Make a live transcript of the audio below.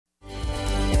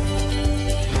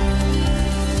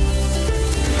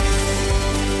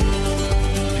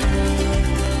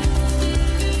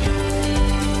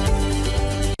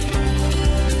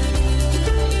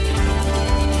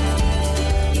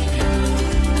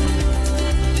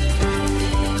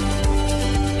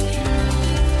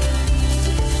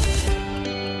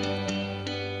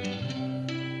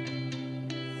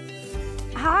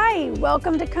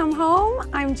welcome to Come Home.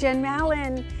 I'm Jen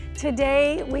Mallan.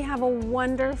 Today we have a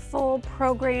wonderful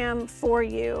program for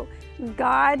you.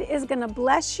 God is going to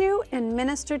bless you and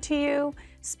minister to you,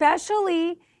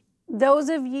 especially those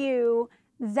of you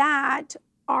that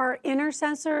are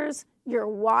intercessors, you're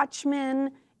watchmen,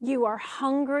 you are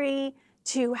hungry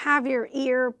to have your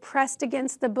ear pressed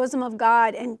against the bosom of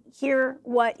God and hear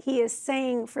what He is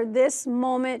saying for this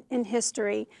moment in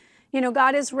history. You know,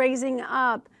 God is raising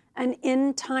up an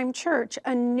end-time church,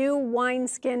 a new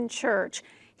wineskin church.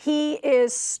 He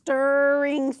is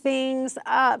stirring things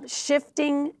up,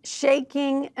 shifting,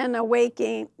 shaking, and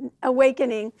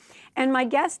awakening. And my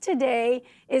guest today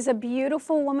is a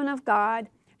beautiful woman of God.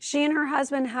 She and her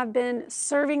husband have been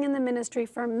serving in the ministry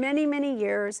for many, many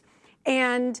years,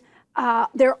 and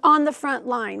they're on the front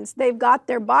lines. They've got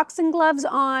their boxing gloves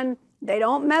on. They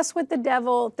don't mess with the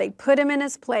devil. They put him in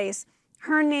his place.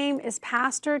 Her name is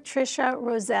Pastor Trisha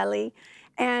Roselle,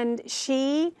 and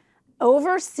she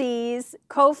oversees,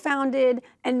 co-founded,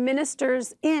 and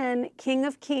ministers in King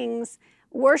of Kings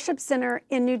Worship Center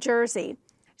in New Jersey.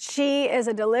 She is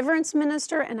a deliverance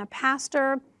minister and a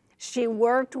pastor. She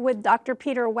worked with Dr.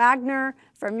 Peter Wagner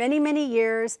for many, many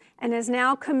years and is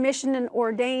now commissioned and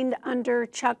ordained under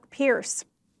Chuck Pierce.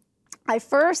 I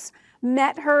first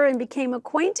met her and became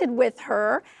acquainted with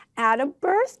her at a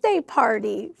birthday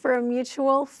party for a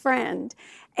mutual friend.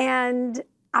 And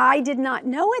I did not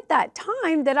know at that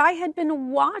time that I had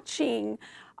been watching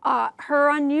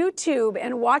her on YouTube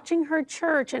and watching her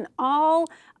church and all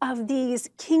of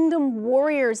these kingdom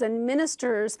warriors and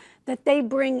ministers that they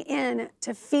bring in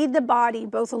to feed the body,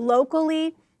 both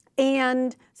locally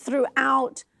and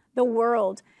throughout the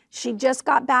world. She just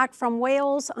got back from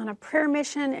Wales on a prayer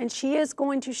mission, and she is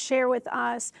going to share with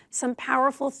us some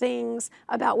powerful things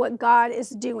about what God is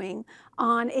doing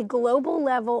on a global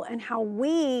level and how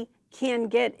we can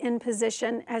get in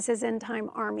position as His end-time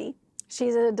army.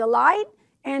 She's a delight,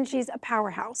 and she's a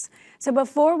powerhouse. So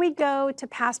before we go to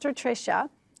Pastor Trisha,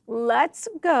 let's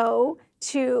go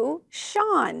to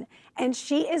Sean, and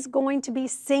she is going to be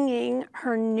singing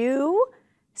her new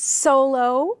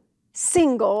solo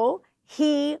single,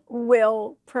 He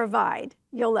Will Provide.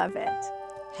 You'll love it.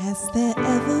 Has there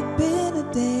ever been a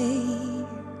day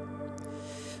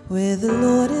where the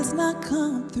Lord has not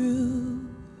come through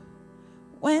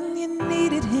when you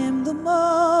needed Him the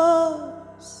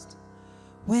most?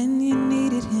 When you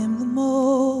needed Him the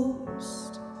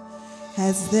most?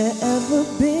 Has there ever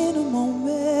been a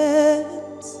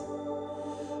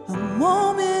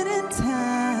moment in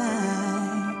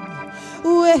time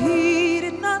where He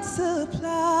did not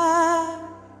supply,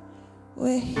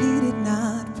 where He did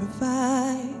not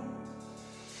provide?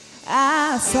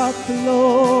 I sought the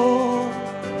Lord,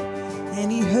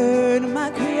 and He heard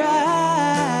my cry.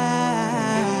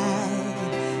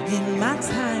 In my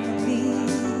time of need,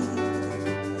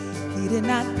 He did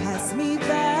not pass me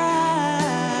by.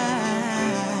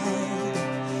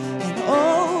 And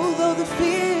although the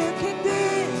fear kicked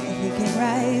in, He came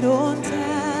right on time.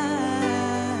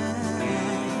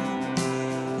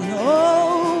 And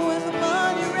oh, when the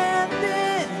money ran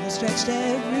thin, He stretched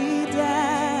every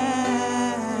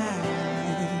dime.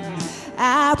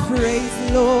 I praise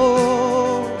the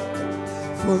Lord,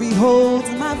 for He holds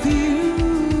my future.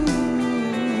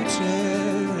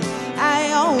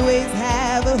 I always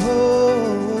have a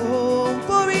hope,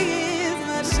 for He is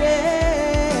my shelter.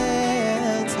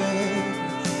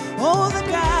 Oh, the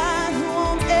God who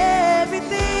owns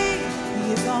everything,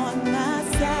 He is on my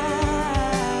side.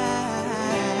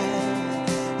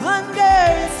 Under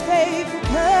His faithful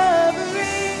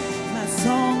covering, my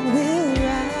song will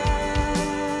rise.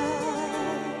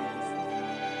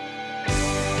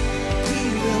 He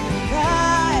will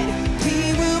provide. He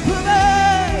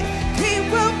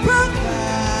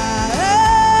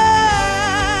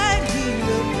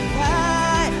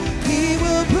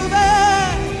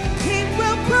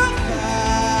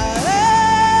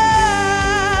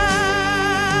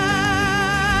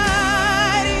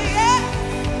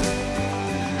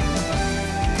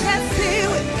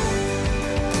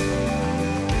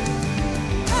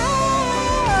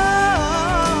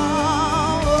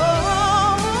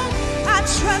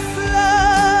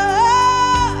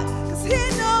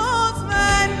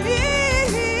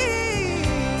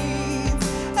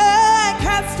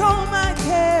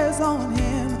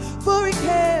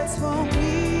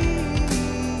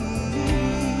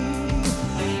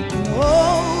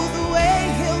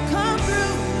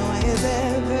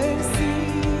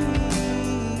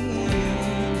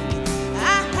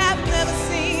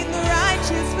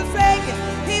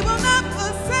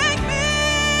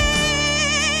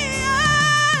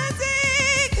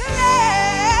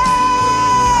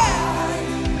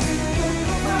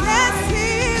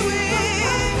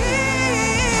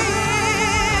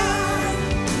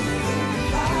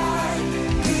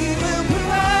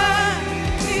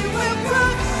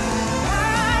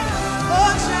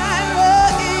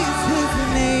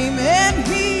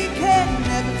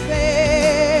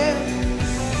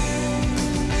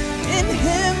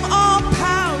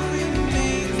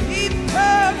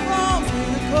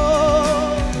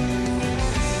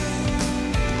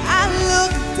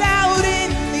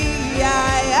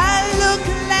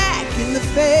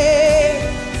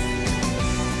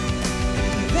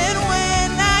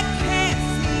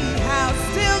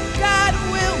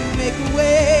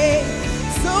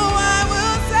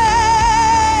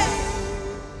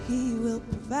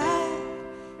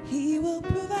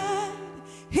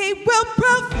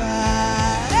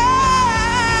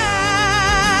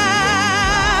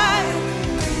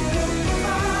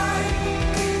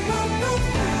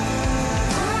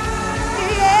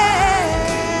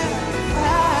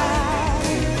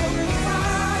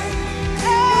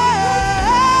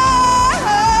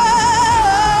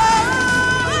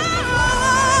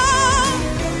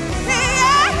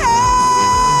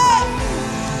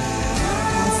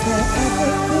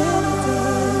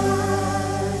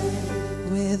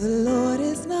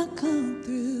does not come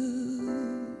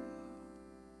through.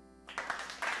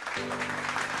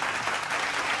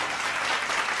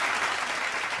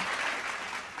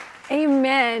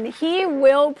 Amen. He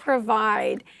will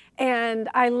provide. And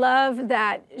I love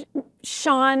that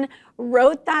Sean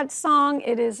wrote that song.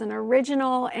 It is an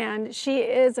original, and she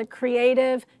is a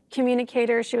creative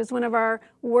communicator. She was one of our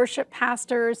worship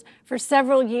pastors for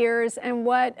several years, and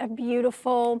what a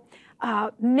beautiful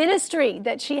ministry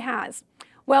that she has.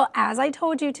 Well, as I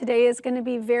told you, today is going to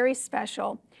be very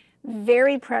special,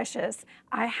 very precious.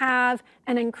 I have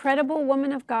an incredible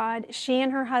woman of God. She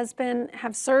and her husband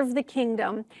have served the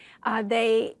kingdom.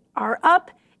 They are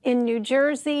up in New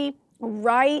Jersey,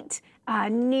 right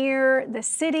near the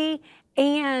city,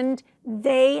 and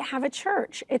they have a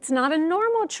church. It's not a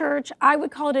normal church. I would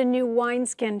call it a new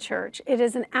wineskin church. It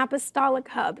is an apostolic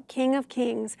hub, King of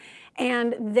Kings,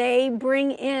 and they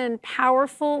bring in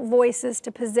powerful voices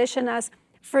to position us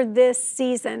for this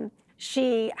season.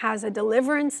 She has a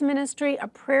deliverance ministry, a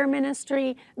prayer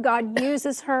ministry. God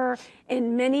uses her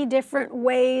in many different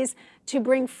ways to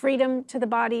bring freedom to the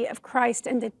body of Christ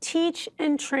and to teach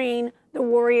and train the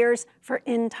warriors for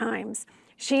end times.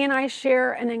 She and I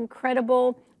share an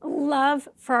incredible love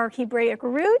for our Hebraic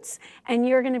roots, and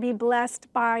you're going to be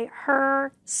blessed by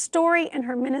her story and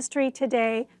her ministry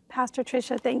today. Pastor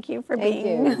Trisha, thank you for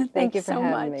being here. Thank you for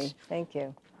having me. Thank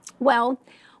you. Well,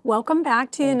 welcome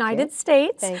back to the United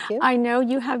States. Thank you. I know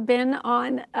you have been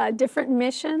on different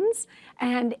missions,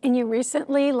 and you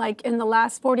recently, like in the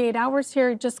last 48 hours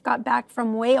here, just got back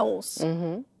from Wales.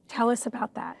 Mm-hmm. Tell us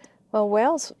about that. Well,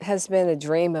 Wales has been a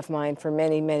dream of mine for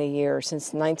many, many years,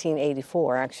 since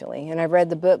 1984, actually. And I read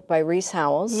the book by Rees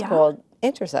Howells called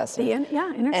Intercessor.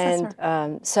 Intercessor.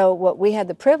 And so what we had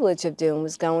the privilege of doing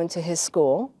was going to his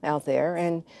school out there,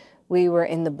 and we were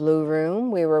in the Blue Room.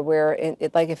 We were where,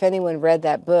 like if anyone read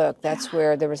that book, that's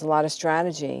where there was a lot of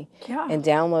strategy and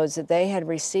downloads that they had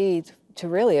received to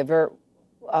really avert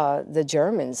the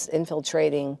Germans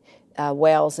infiltrating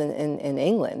Wales and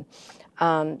England.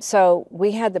 So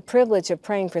we had the privilege of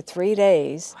praying for 3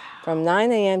 days from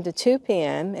 9 a.m. to 2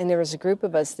 p.m. and there was a group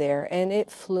of us there, and it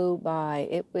flew by.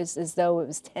 It was as though it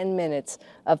was 10 minutes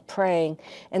of praying,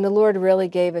 and the Lord really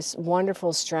gave us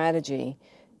wonderful strategy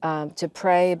to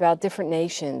pray about different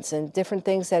nations and different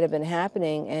things that have been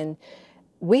happening. And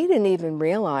we didn't even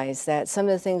realize that some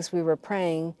of the things we were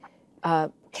praying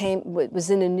was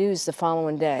in the news the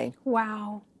following day.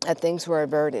 Wow. That things were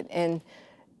averted. And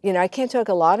you know, I can't talk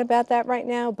a lot about that right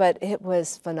now, but it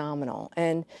was phenomenal.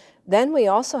 And then we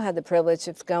also had the privilege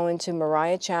of going to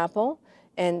Moriah Chapel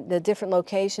and the different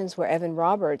locations where Evan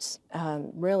Roberts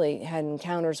really had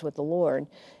encounters with the Lord.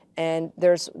 And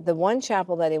there's the one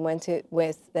chapel that he went to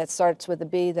that starts with a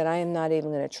B that I am not even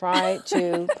going to try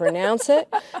to pronounce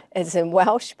it. It's in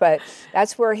Welsh, but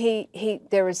that's where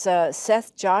there was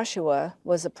Seth Joshua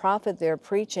was a prophet there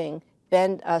preaching,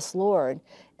 "Bend us, Lord,"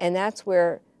 and that's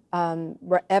where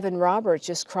Evan Roberts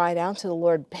just cried out to the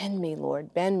Lord, "Bend me,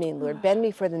 Lord, bend me, Lord, bend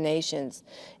me for the nations."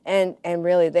 And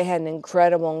really, they had an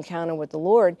incredible encounter with the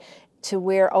Lord to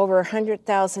where over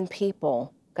 100,000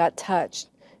 people got touched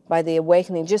by the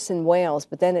awakening just in Wales,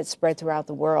 but then it spread throughout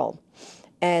the world.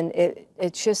 And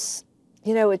it just,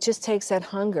 you know, it just takes that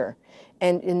hunger.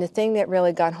 And the thing that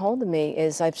really got hold of me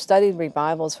is I've studied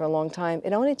revivals for a long time.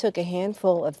 It only took a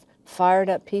handful of fired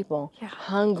up people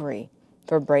hungry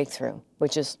for breakthrough,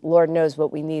 which is, Lord knows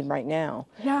what we need right now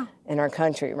in our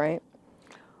country, right?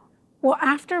 Well,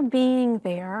 after being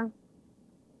there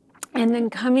and then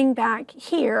coming back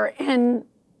here, and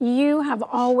you have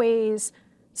always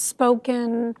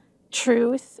spoken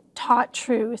truth, taught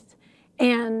truth,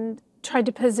 and tried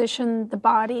to position the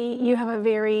body. You have a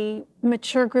very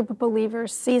mature group of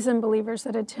believers, seasoned believers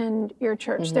that attend your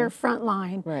church. Mm-hmm. They're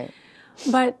frontline. Right.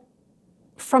 But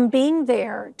from being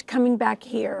there to coming back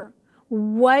here,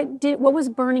 what was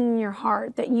burning in your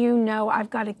heart that you know, I've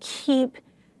got to keep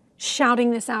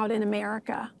shouting this out in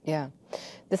America? Yeah.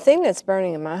 The thing that's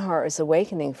burning in my heart is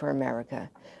awakening for America.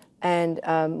 And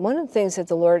one of the things that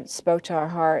the Lord spoke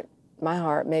to my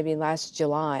heart, maybe last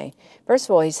July, first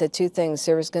of all, he said two things.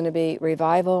 There was going to be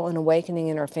revival and awakening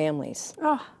in our families.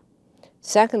 Oh.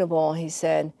 Second of all, he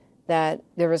said that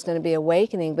there was going to be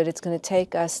awakening, but it's going to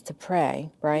take us to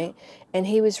pray, right? And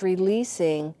he was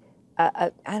releasing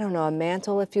I don't know, a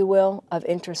mantle, if you will, of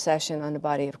intercession on the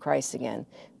body of Christ again,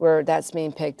 where that's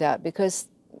being picked up. Because,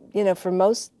 you know, for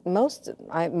most of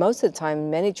the time,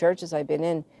 many churches I've been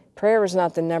in, prayer is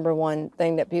not the number one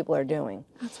thing that people are doing.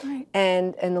 That's right.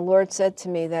 And the Lord said to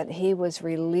me that he was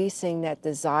releasing that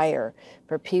desire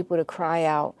for people to cry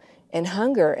out and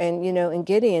hunger. And, you know, in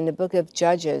Gideon, the book of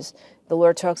Judges, the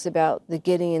Lord talks about the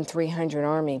Gideon 300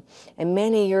 army. And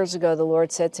many years ago, the Lord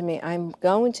said to me, I'm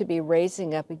going to be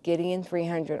raising up a Gideon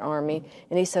 300 army.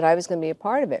 And he said I was going to be a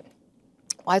part of it.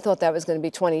 Well, I thought that was going to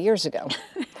be 20 years ago.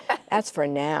 That's for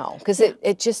now, because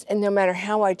it just, and no matter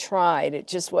how I tried, it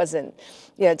just wasn't,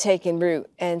 taking root.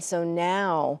 And so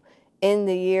now, in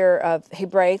the year of,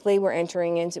 Hebraically,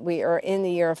 we are in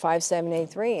the year of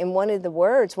 5783. And one of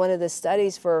the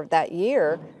studies for that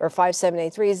year, or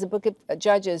 5783, is the book of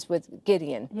Judges with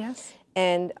Gideon. Yes.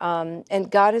 And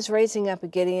God is raising up a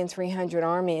Gideon 300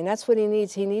 army, and that's what he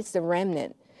needs. He needs the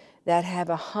remnant that have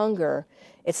a hunger.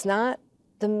 It's not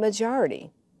the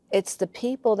majority. It's the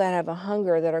people that have a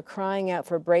hunger, that are crying out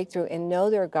for breakthrough and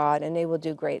know their God, and they will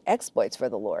do great exploits for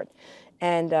the Lord.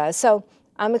 And so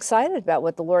I'm excited about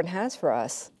what the Lord has for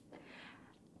us.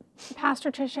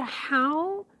 Pastor Trisha,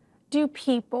 how do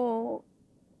people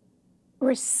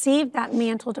receive that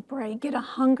mantle to pray, get a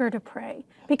hunger to pray?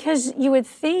 Because you would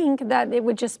think that it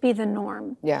would just be the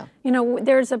norm. Yeah.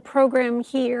 There's a program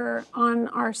here on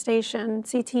our station,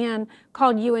 CTN,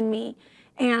 called You and Me,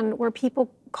 and where people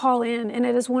call in, and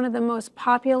it is one of the most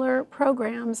popular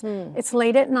programs. It's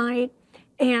late at night,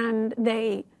 and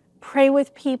they pray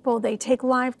with people, they take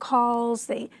live calls,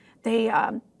 they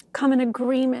come in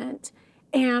agreement,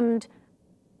 and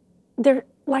they're,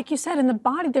 like you said, in the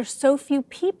body, there's so few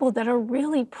people that are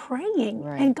really praying,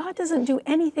 and God doesn't do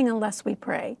anything unless we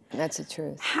pray. That's the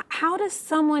truth. How does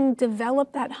someone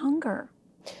develop that hunger?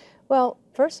 Well,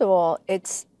 first of all,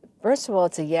 it's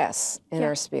a yes in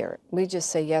our spirit. We just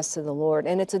say yes to the Lord,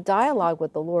 and it's a dialogue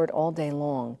with the Lord all day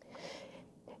long.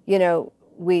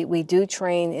 We do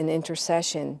train in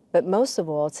intercession, but most of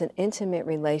all, it's an intimate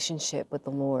relationship with the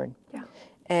Lord. Yeah.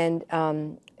 And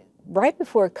right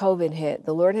before COVID hit,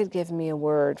 the Lord had given me a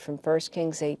word from 1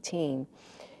 Kings 18,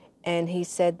 and he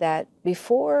said that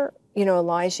before,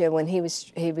 Elijah, when he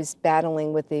was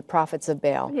battling with the prophets of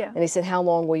Baal, and he said, how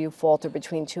long will you falter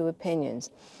between two opinions?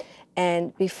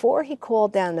 And before he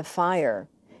called down the fire,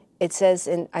 it says,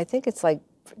 in I think it's like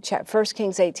 1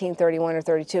 Kings 18:31 or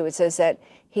 32, it says that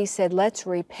he said, let's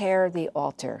repair the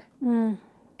altar. And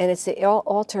it's the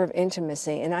altar of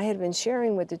intimacy. And I had been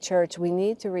sharing with the church, we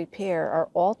need to repair our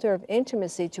altar of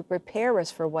intimacy to prepare us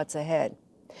for what's ahead.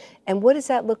 And what does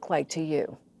that look like to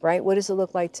you? Right? What does it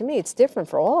look like to me? It's different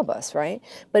for all of us, right?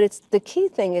 But it's the key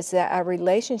thing is that our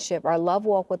relationship, our love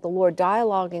walk with the Lord,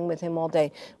 dialoguing with him all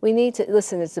day. We need to,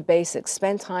 listen, it's the basics.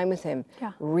 Spend time with him.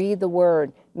 Yeah. Read the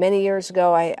word. Many years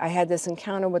ago, I had this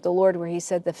encounter with the Lord where he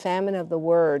said the famine of the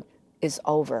word is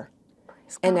over.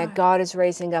 And that God is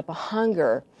raising up a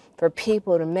hunger for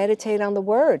people to meditate on the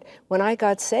word. When I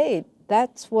got saved,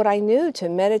 that's what I knew, to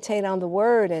meditate on the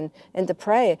word and to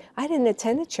pray. I didn't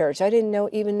attend a church. I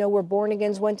didn't even know where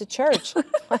born-agains went to church.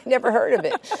 I never heard of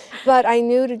it. But I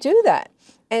knew to do that.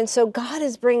 And so God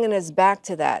is bringing us back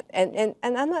to that. And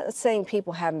I'm not saying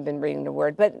people haven't been reading the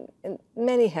word, but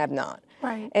many have not.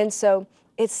 Right. And so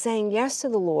it's saying yes to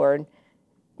the Lord.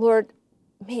 Lord,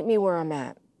 meet me where I'm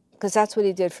at. Because that's what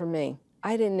he did for me.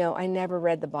 I didn't know. I never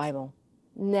read the Bible.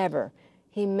 Never.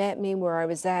 He met me where I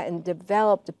was at and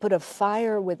put a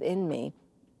fire within me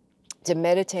to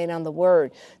meditate on the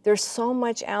word. There's so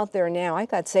much out there now. I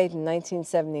got saved in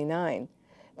 1979.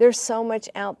 There's so much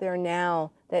out there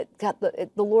now that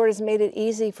the Lord has made it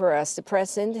easy for us to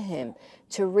press into him,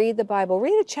 to read the Bible.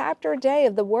 Read a chapter a day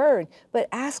of the word, but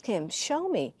ask him, show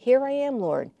me. Here I am,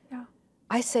 Lord. Yeah.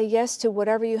 I say yes to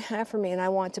whatever you have for me, and I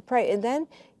want to pray. And then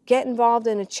get involved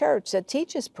in a church that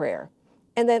teaches prayer.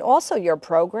 And then also your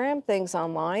program, things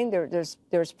online.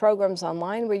 There's programs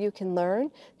online where you can learn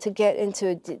to get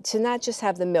into, to not just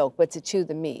have the milk, but to chew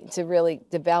the meat, to really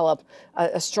develop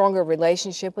a stronger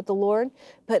relationship with the Lord.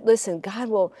 But listen, God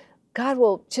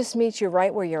will just meet you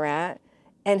right where you're at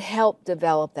and help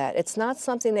develop that. It's not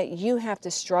something that you have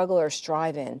to struggle or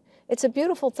strive in. It's a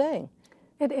beautiful thing.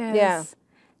 It is. Yeah.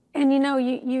 And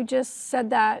you just said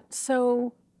that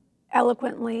so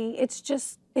eloquently. It's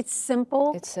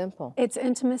simple. It's simple. It's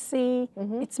intimacy.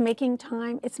 It's making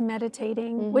time. It's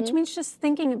meditating, which means just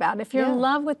thinking about it. If you're in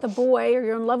love with the boy or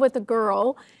you're in love with the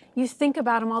girl, you think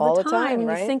about them all the time. And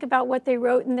right? You think about what they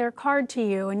wrote in their card to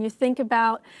you, and you think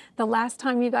about the last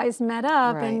time you guys met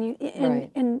up, right.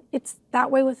 and it's that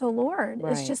way with the Lord.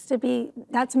 Right. It's just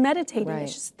that's meditating. Right.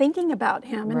 It's just thinking about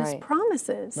him and his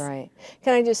promises. Right.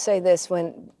 Can I just say this?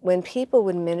 When people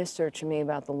would minister to me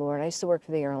about the Lord, I used to work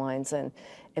for the airlines, and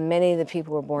many of the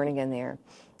people were born again there.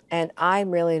 And I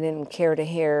really didn't care to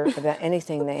hear about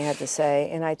anything they had to say,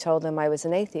 and I told them I was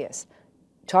an atheist.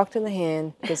 Talk to the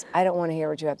hand, because I don't want to hear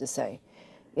what you have to say.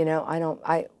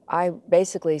 I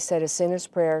basically said a sinner's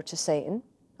prayer to Satan.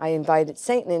 I invited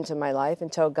Satan into my life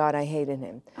and told God I hated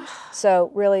him.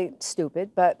 So really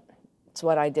stupid, but it's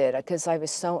what I did because I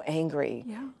was so angry,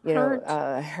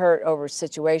 hurt over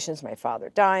situations, my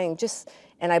father dying,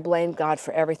 and I blamed God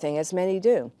for everything, as many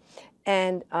do.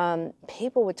 And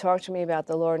people would talk to me about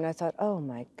the Lord, and I thought, oh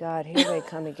my God, here they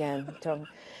come again. And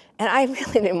I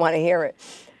really didn't want to hear it.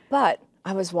 But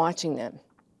I was watching them,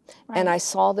 and I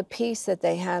saw the peace that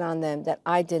they had on them that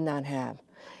I did not have.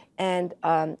 And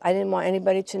I didn't want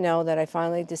anybody to know that I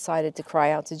finally decided to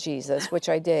cry out to Jesus, which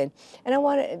I did. And I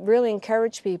want to really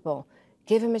encourage people.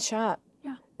 Give him a shot.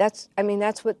 Yeah. That's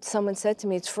what someone said to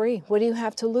me. It's free. What do you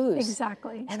have to lose?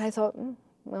 Exactly. And I thought,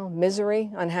 well, misery,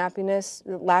 unhappiness,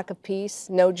 lack of peace,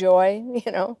 no joy,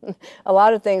 a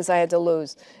lot of things I had to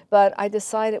lose. But I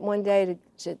decided one day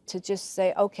to just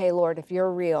say, okay, Lord, if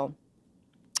you're real,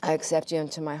 I accept you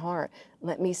into my heart.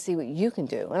 Let me see what you can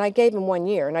do. And I gave him 1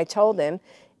 year, and I told him,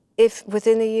 if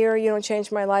within a year you don't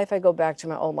change my life, I go back to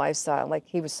my old lifestyle. Like,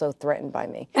 he was so threatened by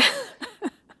me.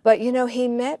 But, he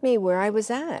met me where I was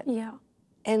at. Yeah.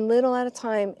 And little at a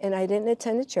time, and I didn't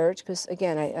attend a church because,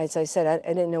 again, as I said, I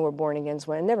didn't know where born agains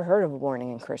went. I never heard of a born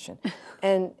again Christian.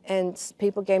 and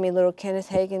people gave me little Kenneth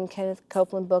Hagin, Kenneth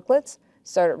Copeland booklets,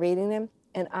 started reading them,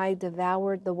 and I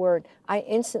devoured the word. I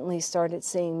instantly started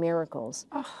seeing miracles.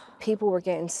 Oh. People were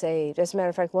getting saved. As a matter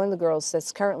of fact, one of the girls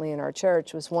that's currently in our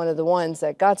church was one of the ones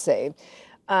that got saved.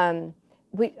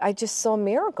 I just saw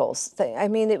miracles. I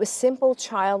mean, it was simple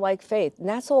childlike faith, and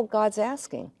that's all God's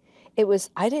asking.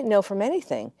 I didn't know from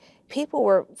anything. People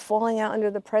were falling out under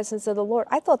the presence of the Lord.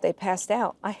 I thought they passed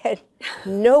out. I had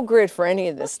no grid for any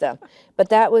of this stuff. But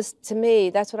that was, to me,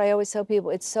 that's what I always tell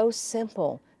people. It's so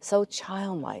simple, so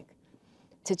childlike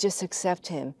to just accept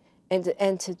him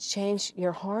and to change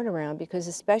your heart around, because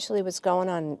especially what's going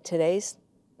on in today's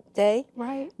day,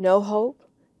 right? No hope.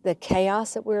 The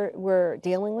chaos that we're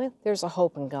dealing with, there's a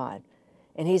hope in God.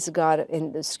 And he's a God,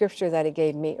 and the scripture that he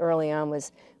gave me early on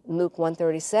was Luke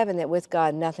 1:37, that with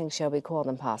God nothing shall be called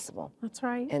impossible. That's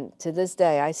right. And to this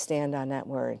day, I stand on that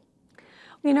word.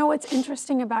 You know what's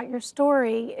interesting about your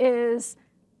story is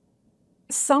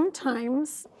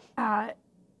sometimes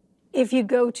if you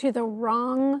go to the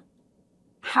wrong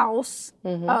house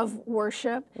of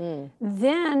worship,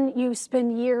 then you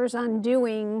spend years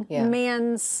undoing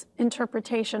man's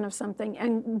interpretation of something.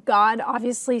 And God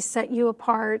obviously set you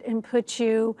apart and put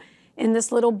you in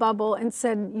this little bubble and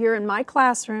said, you're in my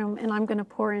classroom and I'm going to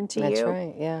pour into you. That's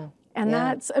right, yeah. And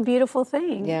that's a beautiful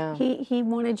thing. Yeah. He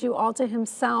wanted you all to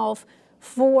himself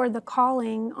for the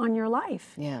calling on your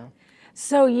life. Yeah.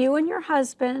 So you and your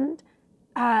husband,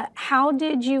 how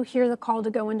did you hear the call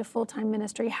to go into full-time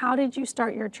ministry? How did you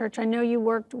start your church? I know you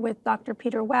worked with Dr.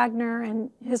 Peter Wagner and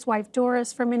his wife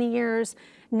Doris for many years.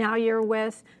 Now you're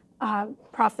with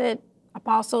Prophet,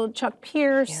 Apostle Chuck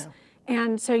Pierce. Yeah.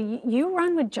 And so you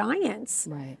run with giants.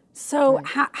 Right. So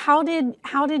right. How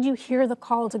did you hear the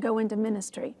call to go into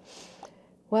ministry?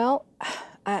 Well,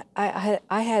 I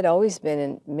had always been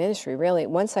in ministry, really.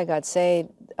 Once I got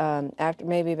saved, after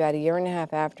maybe about a year and a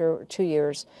half after, or 2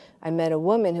 years, I met a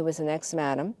woman who was an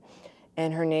ex-madam,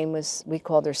 and her name was, we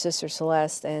called her Sister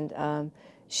Celeste, and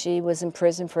she was in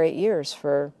prison for 8 years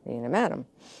for being a madam.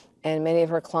 And many of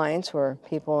her clients were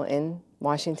people in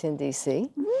Washington, D.C.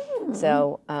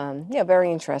 So, yeah,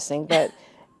 very interesting. But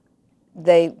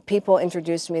people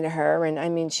introduced me to her, and I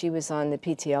mean, she was on the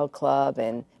PTL Club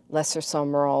and Lesser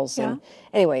Summeralls. Yeah. And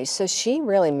anyway, so she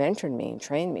really mentored me and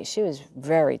trained me. She was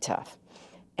very tough.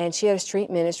 And she had a street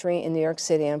ministry in New York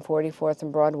City on 44th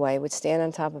and Broadway, would stand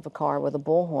on top of a car with a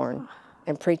bullhorn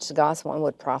and preach the gospel and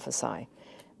would prophesy.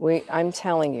 I'm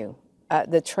telling you,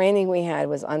 the training we had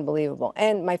was unbelievable.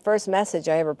 And my first message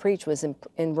I ever preached was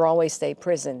in Broadway State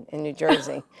Prison in New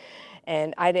Jersey.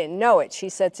 And I didn't know it. She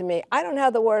said to me, I don't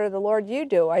have the word of the Lord, you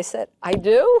do. I said, I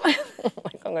do?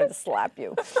 Like, I'm going to slap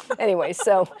you. Anyway,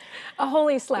 so. A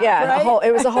holy slap, yeah, right?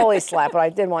 It was a holy slap, but I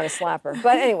did want to slap her.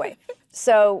 But anyway,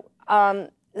 so the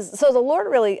Lord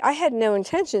really, I had no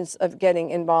intentions of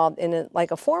getting involved in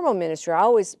a formal ministry. I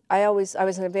was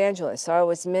an evangelist, so I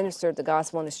always ministered the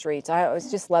gospel in the streets. I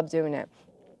always just loved doing it.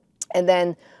 And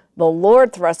then the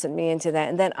Lord thrusted me into that.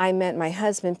 And then I met my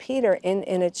husband, Peter,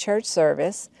 in a church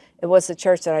service. It was a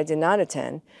church that I did not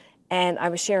attend. And I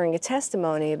was sharing a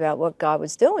testimony about what God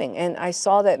was doing. And I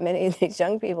saw that many of these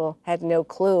young people had no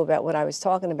clue about what I was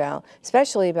talking about,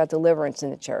 especially about deliverance in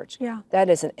the church. Yeah.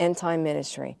 That is an end-time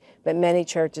ministry. But many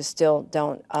churches still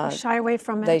don't. Shy away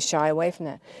from it. They shy away from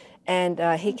that. And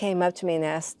he came up to me and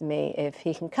asked me if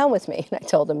he can come with me. And I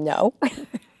told him no.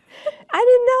 I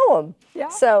didn't know him. Yeah.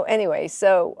 So anyway,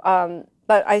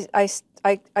 but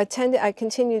I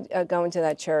continued going to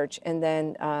that church, and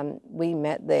then we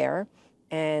met there.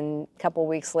 And a couple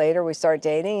weeks later, we started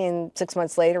dating, and 6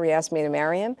 months later, he asked me to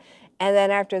marry him. And then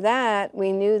after that,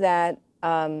 we knew that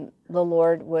the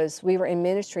Lord was, we were in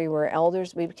ministry, we were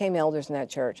elders, we became elders in that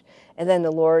church. And then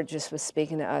the Lord just was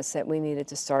speaking to us that we needed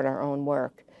to start our own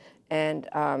work. And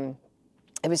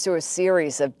it was through a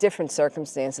series of different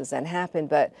circumstances that happened,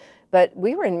 but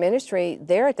we were in ministry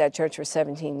there at that church for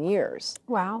 17 years.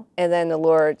 Wow. And then the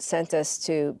Lord sent us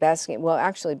to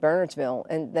actually Bernardsville,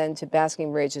 and then to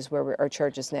Basking Ridge is where our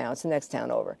church is now. It's the next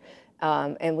town over.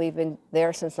 And we've been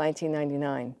there since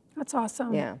 1999. That's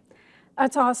awesome. Yeah.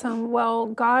 That's awesome. Well,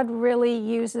 God really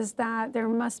uses that. There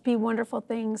must be wonderful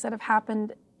things that have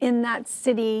happened in that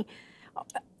city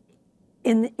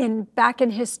back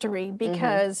in history,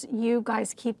 because you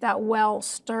guys keep that well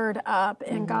stirred up,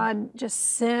 and God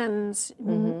just sends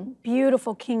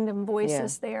beautiful kingdom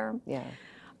voices there. Yeah.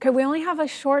 Okay, we only have a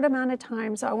short amount of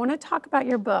time, so I want to talk about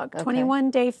your book,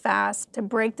 21-Day Fast to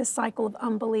Break the Cycle of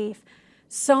Unbelief.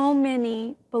 So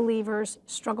many believers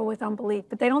struggle with unbelief,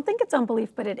 but they don't think it's unbelief,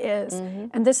 but it is.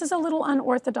 And this is a little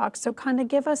unorthodox, so kind of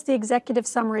give us the executive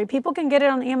summary. People can get it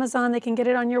on Amazon, they can get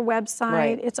it on your website,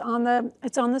 right. It's on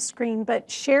the screen, but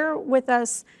share with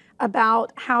us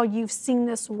about how you've seen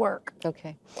this work.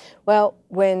 Okay. Well,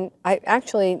 when I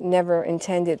actually never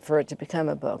intended for it to become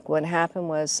a book. What happened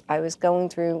was I was going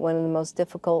through one of the most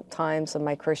difficult times of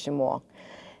my Christian walk.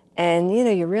 And, you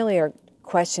know, you really are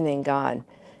questioning God.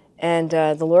 And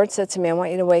the Lord said to me, I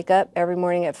want you to wake up every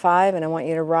morning at 5, and I want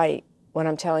you to write what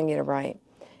I'm telling you to write.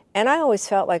 And I always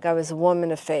felt like I was a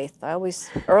woman of faith.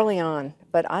 Early on,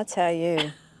 but I'll tell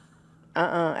you,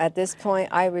 at this point,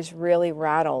 I was really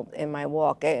rattled in my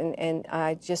walk. And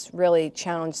I just really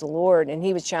challenged the Lord, and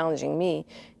he was challenging me,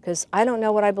 because I don't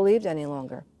know what I believed any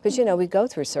longer. Because, you know, we go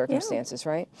through circumstances,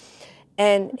 right?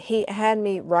 And he had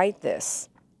me write this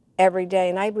every day,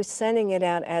 and I was sending it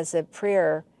out as a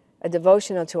prayer, a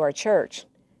devotional to our church.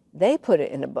 They put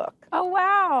it in a book. Oh,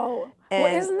 wow. And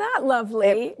well, isn't that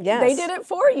lovely? Yes. They did it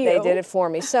for you. They did it for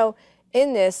me. So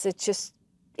in this, it's just,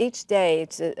 each day,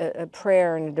 it's a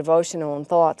prayer and a devotional and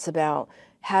thoughts about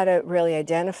how to really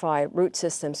identify root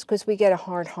systems, because we get a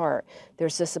hard heart.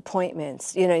 There's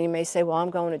disappointments. You know, you may say, well,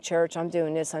 I'm going to church, I'm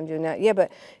doing this, I'm doing that. Yeah,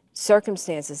 but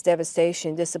circumstances,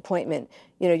 devastation, disappointment,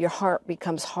 you know, your heart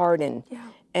becomes hardened. Yeah.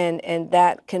 And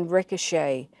that can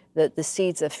ricochet the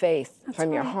seeds of faith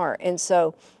from your heart. And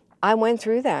so I went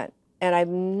through that, and I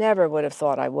never would have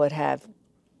thought I would have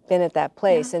been at that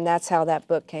place, and that's how that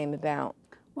book came about.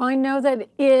 Well, I know that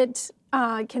it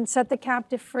can set the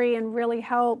captive free and really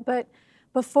help, but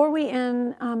before we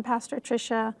end, Pastor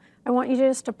Trisha, I want you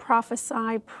just to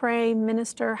prophesy, pray,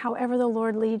 minister, however the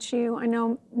Lord leads you. I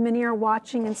know many are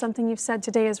watching, and something you've said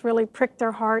today has really pricked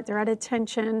their heart, they're at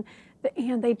attention,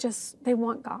 and they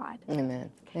want God.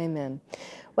 Amen. Amen.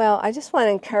 Well, I just want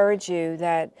to encourage you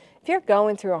that if you're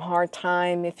going through a hard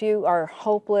time, if you are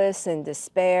hopeless and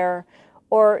despair,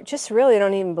 or just really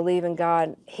don't even believe in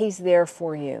God, he's there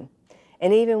for you.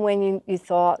 And even when you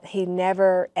thought he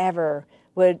never, ever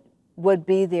would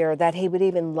be there, that he would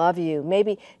even love you.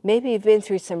 Maybe you've been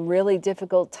through some really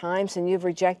difficult times and you've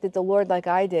rejected the Lord like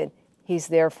I did. He's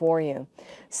there for you.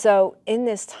 So in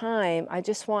this time, I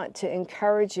just want to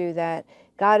encourage you that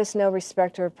God is no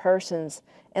respecter of persons.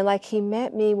 And like he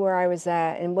met me where I was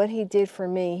at, and what he did for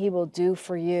me, he will do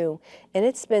for you. And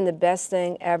it's been the best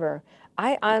thing ever.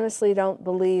 I honestly don't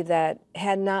believe that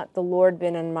had not the Lord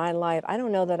been in my life, I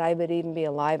don't know that I would even be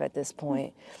alive at this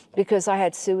point, because I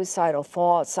had suicidal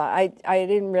thoughts. I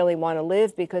didn't really want to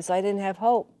live because I didn't have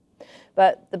hope.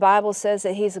 But the Bible says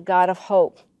that he's a God of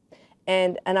hope.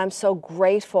 And I'm so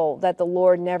grateful that the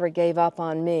Lord never gave up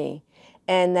on me,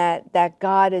 and that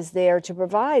God is there to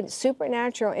provide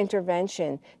supernatural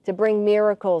intervention, to bring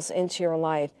miracles into your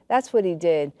life. That's what he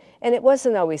did. And it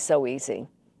wasn't always so easy,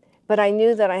 but I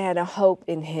knew that I had a hope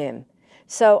in him.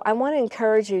 So I want to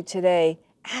encourage you today,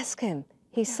 ask him.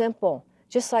 He's simple.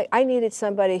 Just like I needed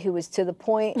somebody who was to the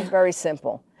point and very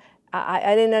simple.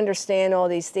 I didn't understand all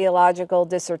these theological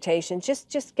dissertations.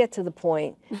 Just get to the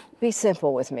point. Be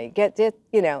simple with me. Get it,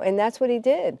 you know, and that's what he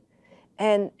did.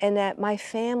 And that my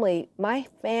family,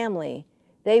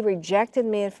 they rejected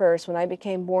me at first when I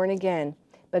became born again.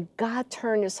 But God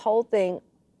turned this whole thing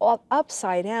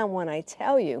upside down when I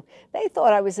tell you. They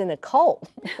thought I was in a cult.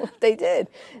 They did.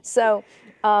 So,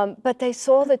 but they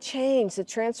saw the change, the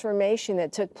transformation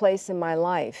that took place in my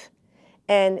life.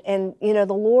 And you know,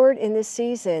 the Lord in this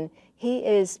season, he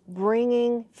is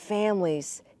bringing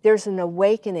families. There's an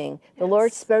awakening. The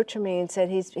Lord spoke to me and said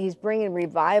he's bringing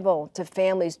revival to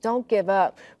families. Don't give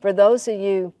up. For those of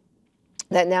you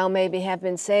that now maybe have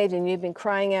been saved, and you've been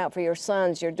crying out for your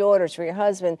sons, your daughters, for your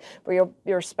husband, for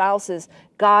your spouses.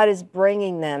 God is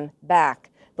bringing them back.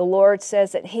 The Lord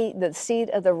says that the seed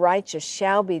of the righteous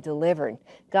shall be delivered.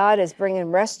 God is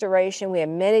bringing restoration. We have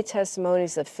many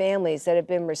testimonies of families that have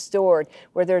been restored,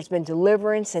 where there's been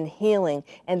deliverance and healing,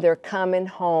 and they're coming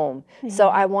home. So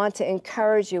I want to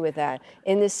encourage you with that.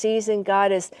 In this season,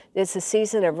 it's a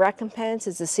season of recompense.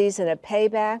 It's a season of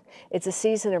payback. It's a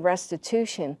season of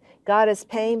restitution. God is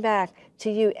paying back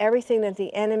to you everything that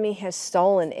the enemy has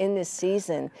stolen in this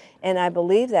season. And I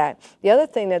believe that. The other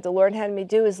thing that the Lord had me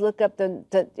do is look up in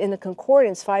the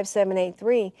concordance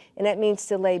 5783, and that means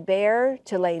to lay bare,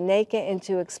 to lay naked, and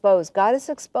to expose. God is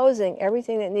exposing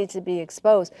everything that needs to be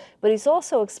exposed, but He's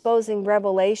also exposing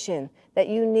revelation that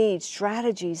you need,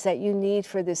 strategies that you need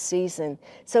for this season.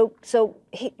 So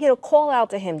call out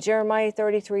to Him. Jeremiah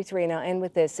 33:3, and I'll end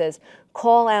with this, says,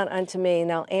 "Call out unto me,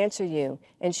 and I'll answer you,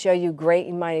 and show you great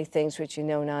and mighty things which you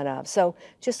know not of." So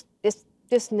just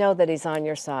know that He's on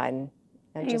your side, and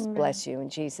I just bless you in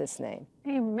Jesus' name.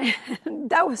 Amen.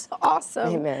 That was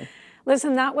awesome. Amen.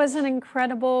 Listen, that was an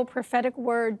incredible prophetic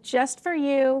word just for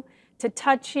you, to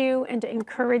touch you and to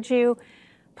encourage you.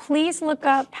 Please look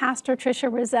up Pastor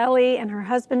Trisha Roselle and her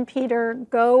husband Peter.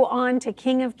 Go on to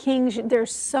King of Kings.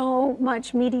 There's so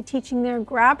much meaty teaching there.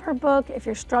 Grab her book if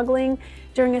you're struggling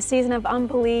during a season of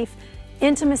unbelief.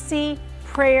 Intimacy,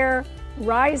 prayer,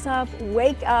 rise up,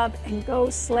 wake up, and go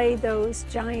slay those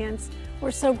giants.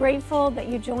 We're so grateful that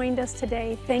you joined us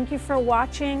today. Thank you for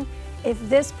watching. If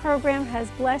this program has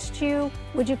blessed you,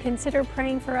 would you consider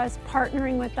praying for us,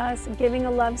 partnering with us, giving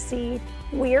a love seed?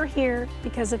 We're here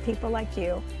because of people like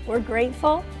you. We're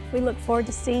grateful. We look forward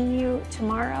to seeing you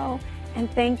tomorrow.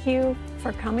 And thank you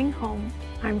for coming home.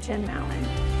 I'm Jen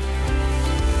Mallan.